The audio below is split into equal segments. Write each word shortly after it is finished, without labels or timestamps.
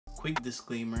quick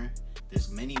disclaimer,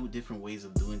 there's many different ways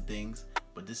of doing things,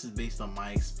 but this is based on my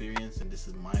experience and this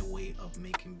is my way of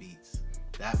making beats.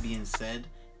 That being said,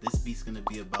 this beat's gonna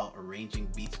be about arranging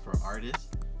beats for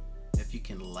artists. If you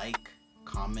can like,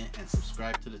 comment, and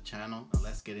subscribe to the channel, now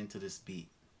let's get into this beat.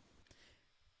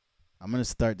 I'm gonna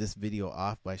start this video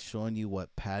off by showing you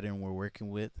what pattern we're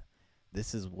working with.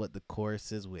 This is what the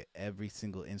chorus is with every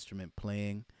single instrument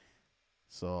playing.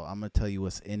 So I'm gonna tell you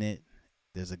what's in it.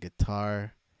 There's a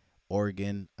guitar,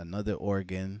 organ, another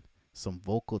organ, some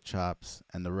vocal chops,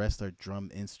 and the rest are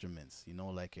drum instruments, you know,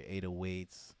 like your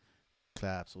 808s,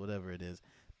 claps, whatever it is.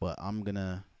 But I'm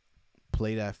gonna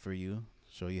play that for you,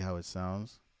 show you how it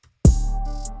sounds.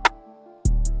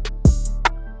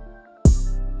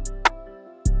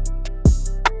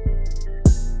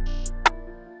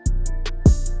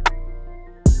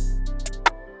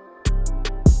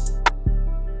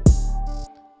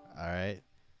 Alright,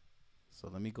 so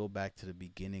let me go back to the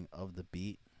beginning of the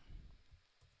beat.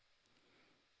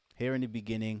 Here in the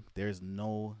beginning, there's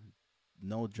no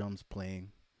drums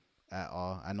playing at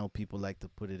all. I know people like to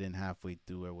put it in halfway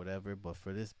through or whatever, but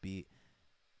for this beat,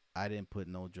 I didn't put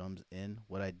no drums in.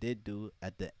 What I did do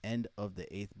at the end of the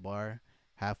 8th bar,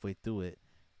 halfway through it,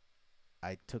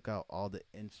 I took out all the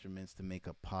instruments to make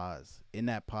a pause. In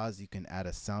that pause, you can add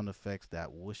a sound effect that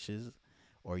whooshes,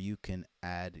 or you can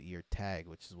add your tag,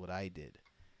 which is what I did.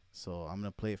 So I'm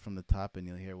gonna play it from the top and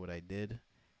you'll hear what I did,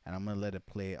 and I'm gonna let it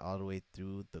play all the way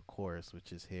through the chorus,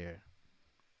 which is here.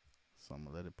 So I'm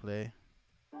gonna let it play.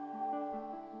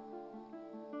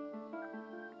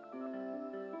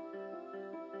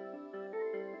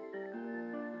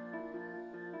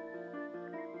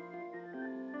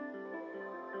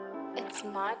 It's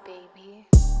my baby.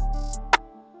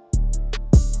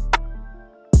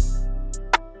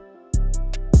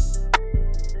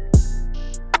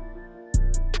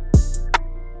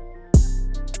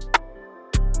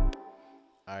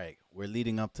 Alright, we're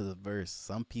leading up to the verse.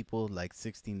 Some people like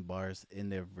 16 bars in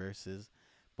their verses,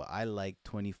 but I like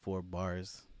 24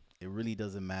 bars. It really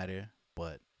doesn't matter,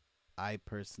 but I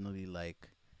personally like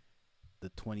the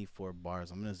 24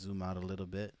 bars. I'm going to zoom out a little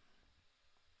bit.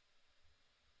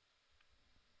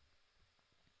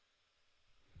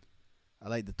 I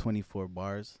like the 24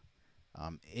 bars.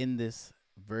 In this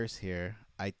verse here,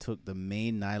 I took the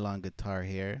main nylon guitar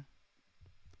here.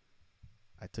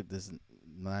 I took this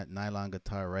nylon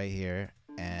guitar right here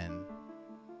and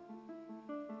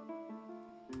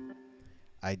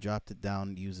I dropped it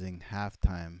down using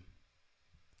halftime.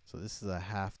 So this is a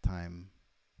halftime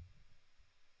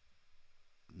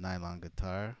nylon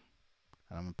guitar,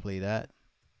 and I'm gonna play that.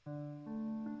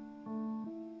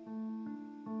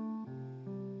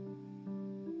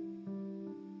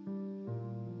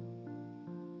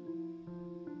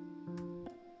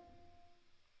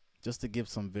 Just to give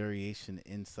some variation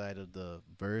inside of the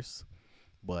verse,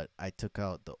 but I took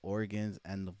out the organs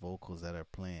and the vocals that are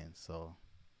playing. So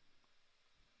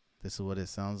this is what it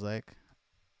sounds like.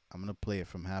 I'm gonna play it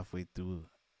from halfway through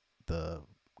the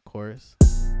chorus.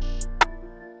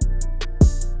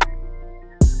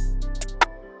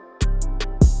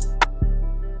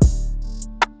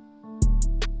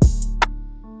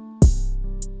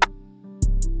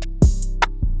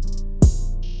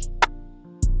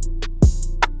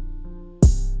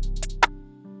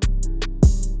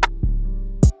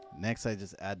 Next, I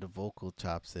just add the vocal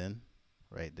chops in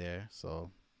right there. So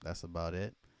that's about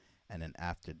it. And then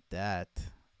after that,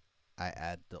 I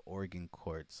add the organ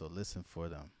chords. So listen for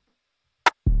them.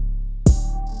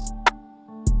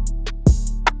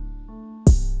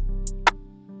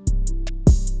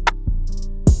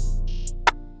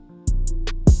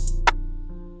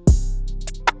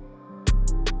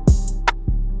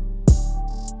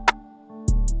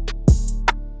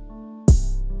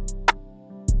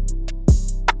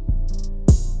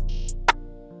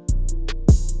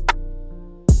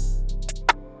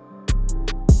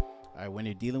 Alright, when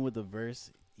you're dealing with a verse,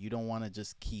 you don't want to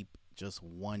just keep just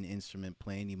one instrument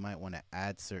playing. You might want to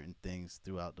add certain things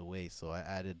throughout the way. So I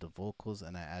added the vocals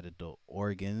and I added the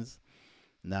organs.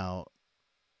 Now,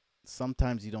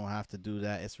 sometimes you don't have to do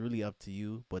that. It's really up to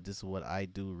you, but this is what I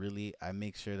do. Really, I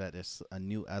make sure that there's a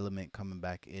new element coming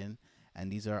back in,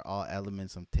 and these are all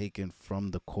elements I'm taking from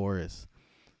the chorus.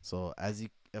 So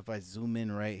if I zoom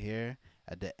in right here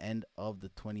at the end of the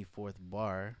 24th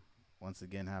bar, once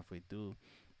again halfway through,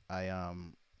 I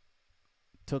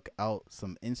took out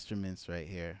some instruments right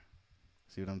here.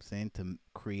 See what I'm saying? To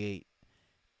create,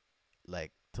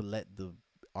 like, to let the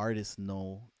artist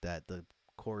know that the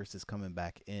chorus is coming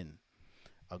back in.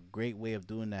 A great way of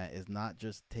doing that is not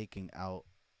just taking out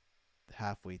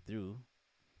halfway through.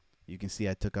 You can see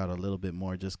I took out a little bit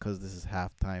more just because this is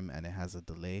halftime and it has a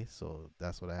delay, so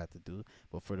that's what I had to do.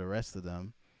 But for the rest of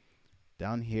them,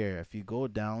 down here, if you go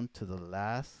down to the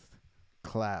last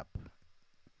clap,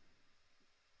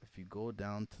 if you go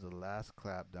down to the last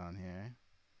clap down here,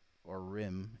 or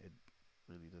rim, it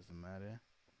really doesn't matter,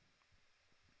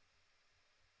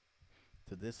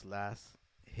 to this last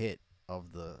hit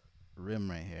of the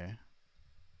rim right here,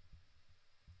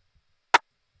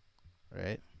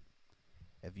 right?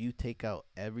 If you take out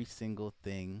every single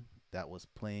thing that was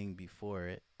playing before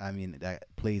it, I mean that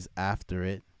plays after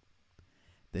it,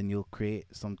 then you'll create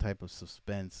some type of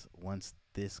suspense once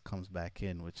this comes back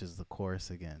in, which is the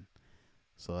chorus again.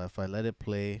 So if I let it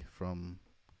play from,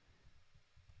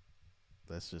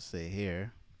 let's just say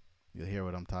here, you'll hear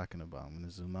what I'm talking about. I'm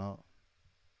gonna zoom out.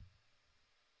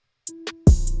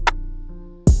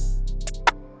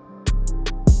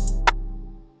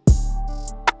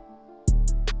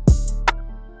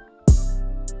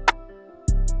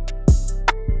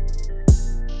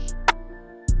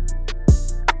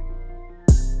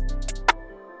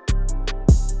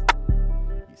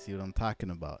 See what I'm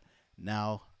talking about?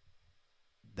 Now,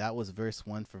 that was verse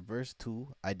 1. For verse 2,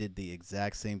 I did the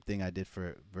exact same thing I did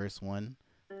for verse 1.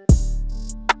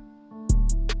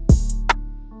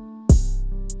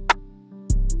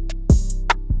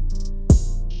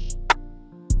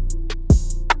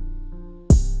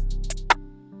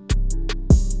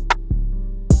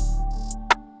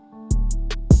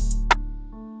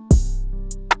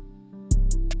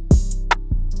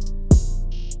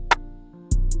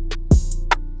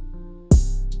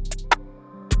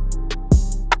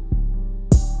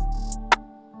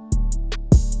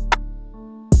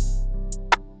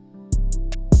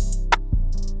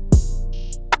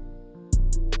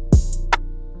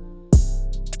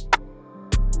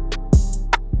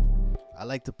 I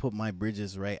like to put my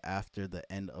bridges right after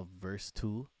the end of verse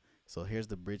 2. So here's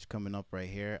the bridge coming up right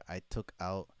here. I took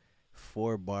out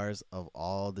 4 bars of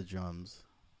all the drums,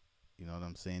 you know what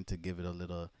I'm saying, to give it a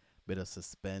little bit of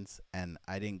suspense. And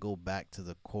I didn't go back to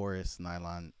the chorus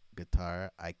nylon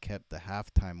guitar. I kept the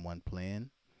halftime one playing,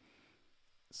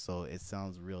 so it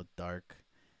sounds real dark.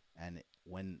 And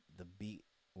when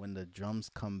the drums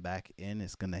come back in,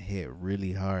 it's gonna hit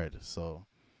really hard. So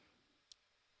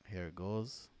here it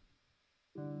goes.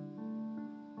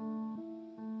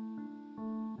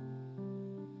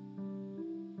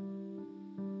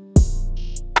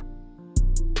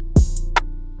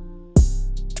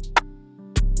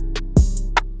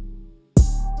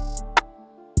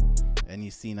 And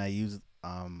you seen I used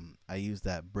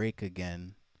that break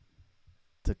again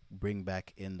to bring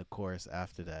back in the chorus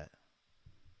after that.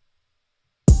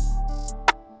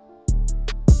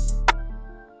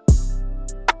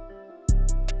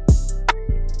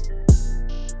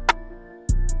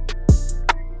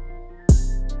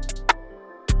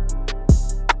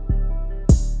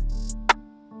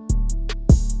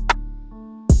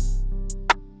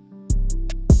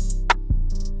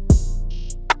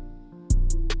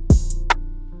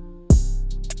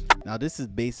 Now this is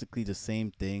basically the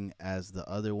same thing as the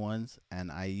other ones, and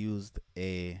I used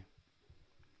the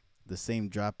same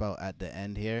dropout at the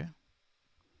end here.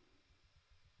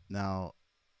 Now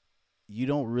you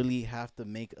don't really have to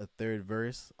make a third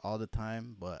verse all the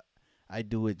time, but I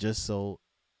do it just so,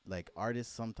 like,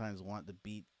 artists sometimes want the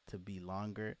beat to be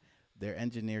longer. Their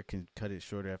engineer can cut it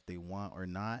shorter if they want or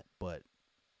not, but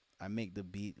I make the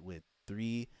beat with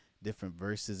 3 different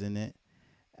verses in it,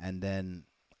 and then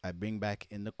I bring back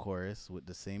in the chorus with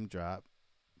the same drop,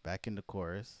 back in the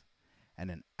chorus, and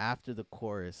then after the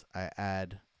chorus, I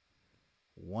add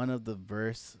one of the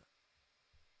verse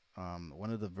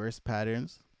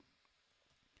patterns,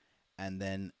 and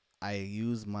then I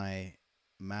use my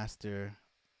master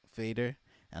fader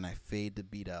and I fade the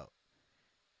beat out.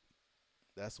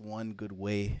 That's one good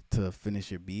way to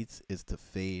finish your beats, is to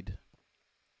fade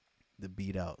the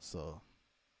beat out. So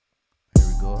here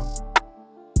we go.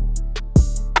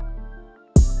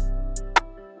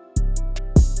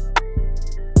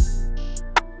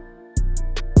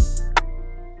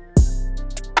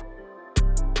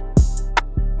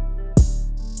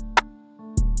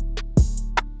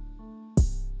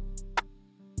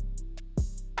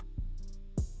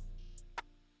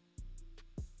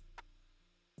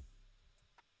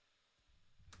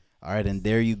 All right, and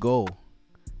there you go.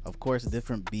 Of course,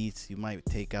 different beats, you might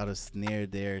take out a snare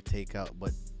there,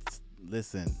 but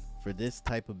listen, for this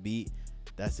type of beat,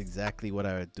 that's exactly what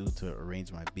I would do to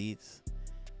arrange my beats.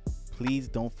 Please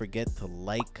don't forget to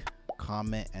like,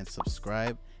 comment, and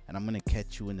subscribe, and I'm gonna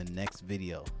catch you in the next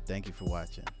video. Thank you for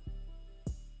watching.